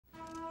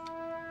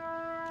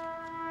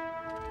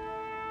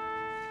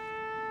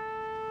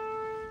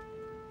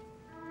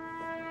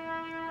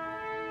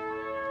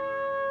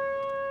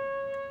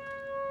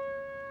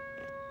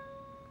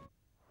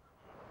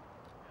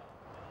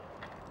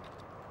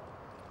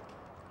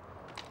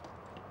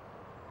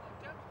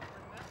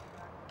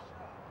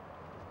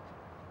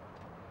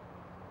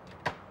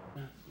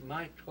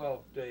my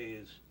 12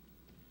 days,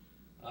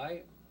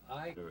 I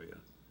area.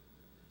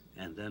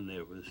 And then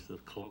there was the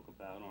cloak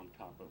about on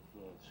top of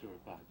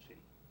Suribachi,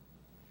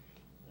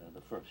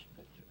 the first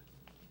picture.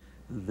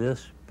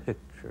 This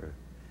picture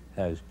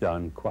has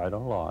done quite a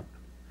lot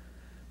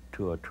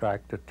to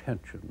attract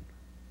attention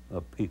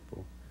of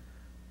people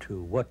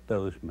to what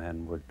those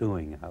men were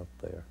doing out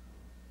there.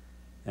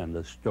 And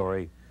the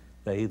story,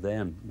 they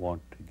then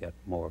want to get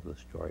more of the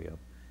story of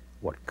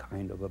what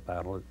kind of a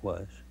battle it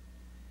was,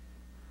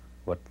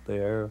 what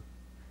their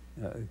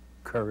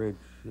courage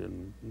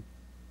and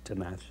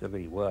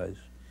tenacity was,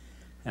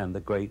 and the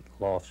great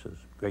losses,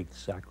 great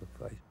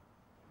sacrifice.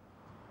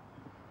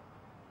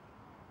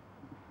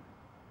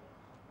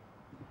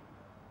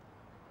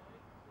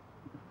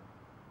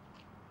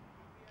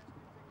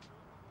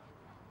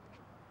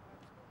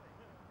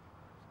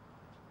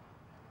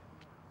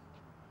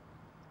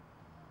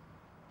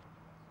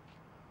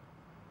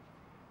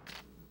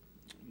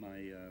 My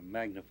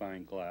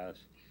magnifying glass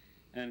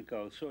and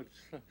go, so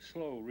it's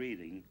slow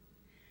reading.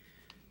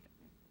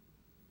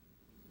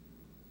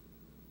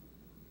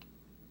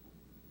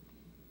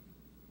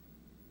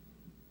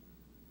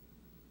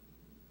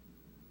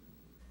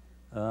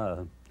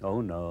 Oh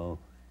no,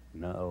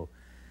 no.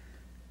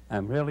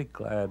 I'm really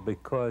glad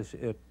because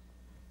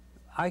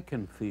I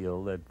can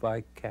feel that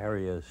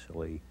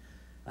vicariously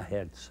I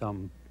had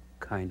some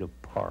kind of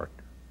part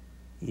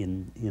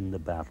in the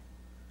battle,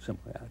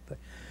 something like that.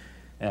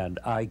 And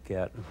I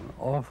get an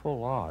awful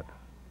lot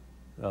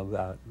of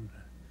that.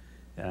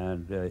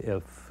 And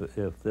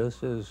if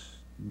this is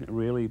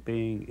really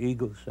being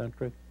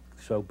egocentric,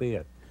 so be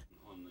it.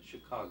 On the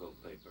Chicago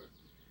paper,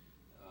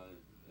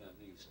 I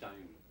think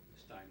Steinberg,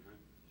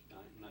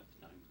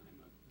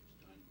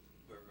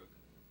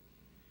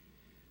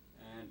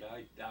 and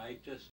I just